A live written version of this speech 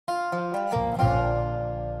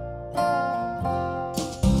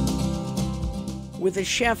With a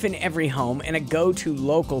chef in every home and a go-to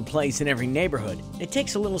local place in every neighborhood, it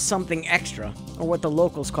takes a little something extra, or what the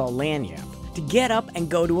locals call lanyap, to get up and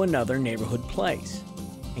go to another neighborhood place.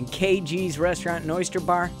 And K.Gee's Restaurant and Oyster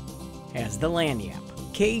Bar has the lanyap.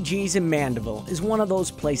 K.Gee's in Mandeville is one of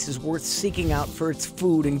those places worth seeking out for its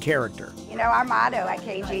food and character. You know, our motto at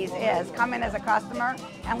K.Gee's is come in as a customer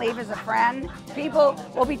and leave as a friend. People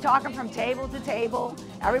will be talking from table to table.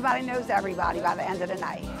 Everybody knows everybody by the end of the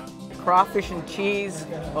night. Crawfish and cheese,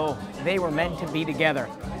 oh, they were meant to be together.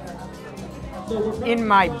 In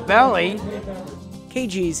my belly.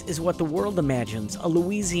 K.Gee's is what the world imagines a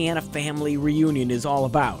Louisiana family reunion is all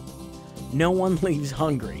about. No one leaves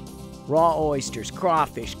hungry. Raw oysters,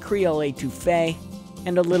 crawfish, Creole etouffee,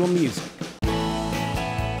 and a little music. I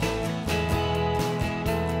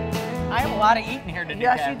have a lot of eating here today.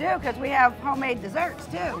 Yes, you do, because we have homemade desserts,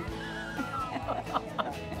 too.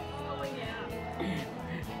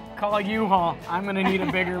 Call a U-Haul. I'm gonna need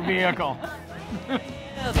a bigger vehicle.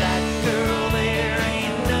 That girl there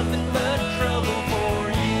ain't nothing but trouble for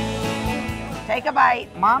you. Take a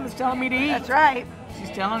bite. Mom's telling me to eat. That's right. She's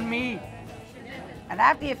telling me. And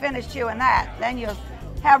after you finish chewing that, then you'll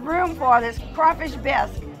have room for this crawfish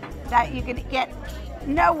bisque that you can get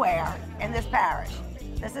nowhere in this parish.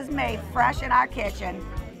 This is made fresh in our kitchen.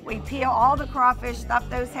 We peel all the crawfish, stuff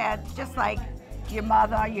those heads, just like your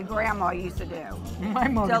mother, your grandma used to do. My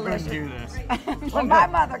mother Delicious. couldn't do this. Well, my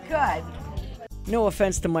mother could. No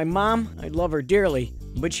offense to my mom, I love her dearly,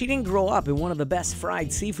 but she didn't grow up in one of the best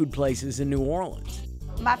fried seafood places in New Orleans.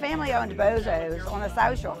 My family owned Bozo's on the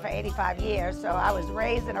South Shore for 85 years, so I was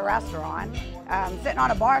raised in a restaurant, sitting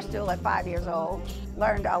on a bar stool at 5 years old,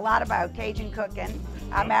 learned a lot about Cajun cooking.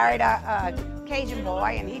 I married a Cajun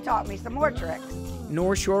boy, and he taught me some more tricks.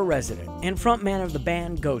 Northshore resident and frontman of the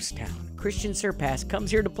band Ghost Town, Christian Serpas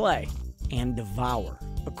comes here to play and devour.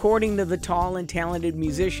 According to the tall and talented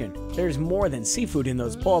musician, there's more than seafood in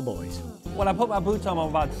those po' boys. When I put my boots on, I'm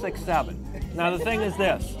about 6'7". Now the thing is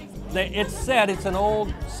this, it's said, it's an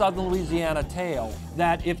old southern Louisiana tale,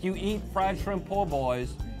 that if you eat fried shrimp po'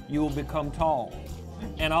 boys, you will become tall.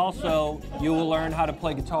 And also, you will learn how to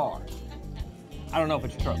play guitar. I don't know if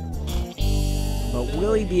it's true. But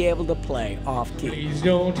will he be able to play off-key? Please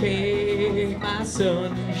don't take my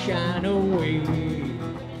sunshine away.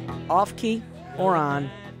 Off-key or on,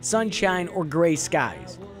 sunshine or gray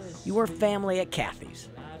skies, your family at Kathy's,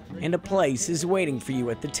 and a place is waiting for you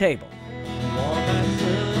at the table. My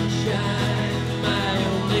sunshine, my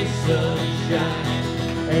only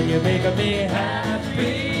sunshine, and you're making me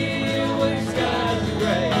happy when skies are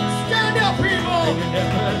gray. Stand up, people!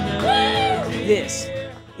 This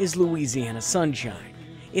is Louisiana sunshine.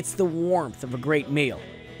 It's the warmth of a great meal.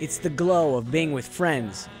 It's the glow of being with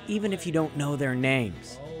friends, even if you don't know their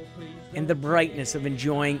names. And the brightness of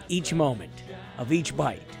enjoying each moment of each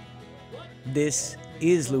bite. This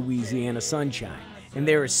is Louisiana sunshine, and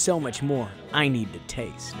there is so much more I need to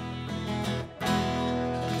taste.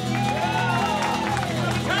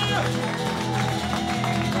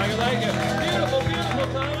 Beautiful, beautiful,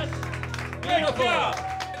 Thomas. Beautiful.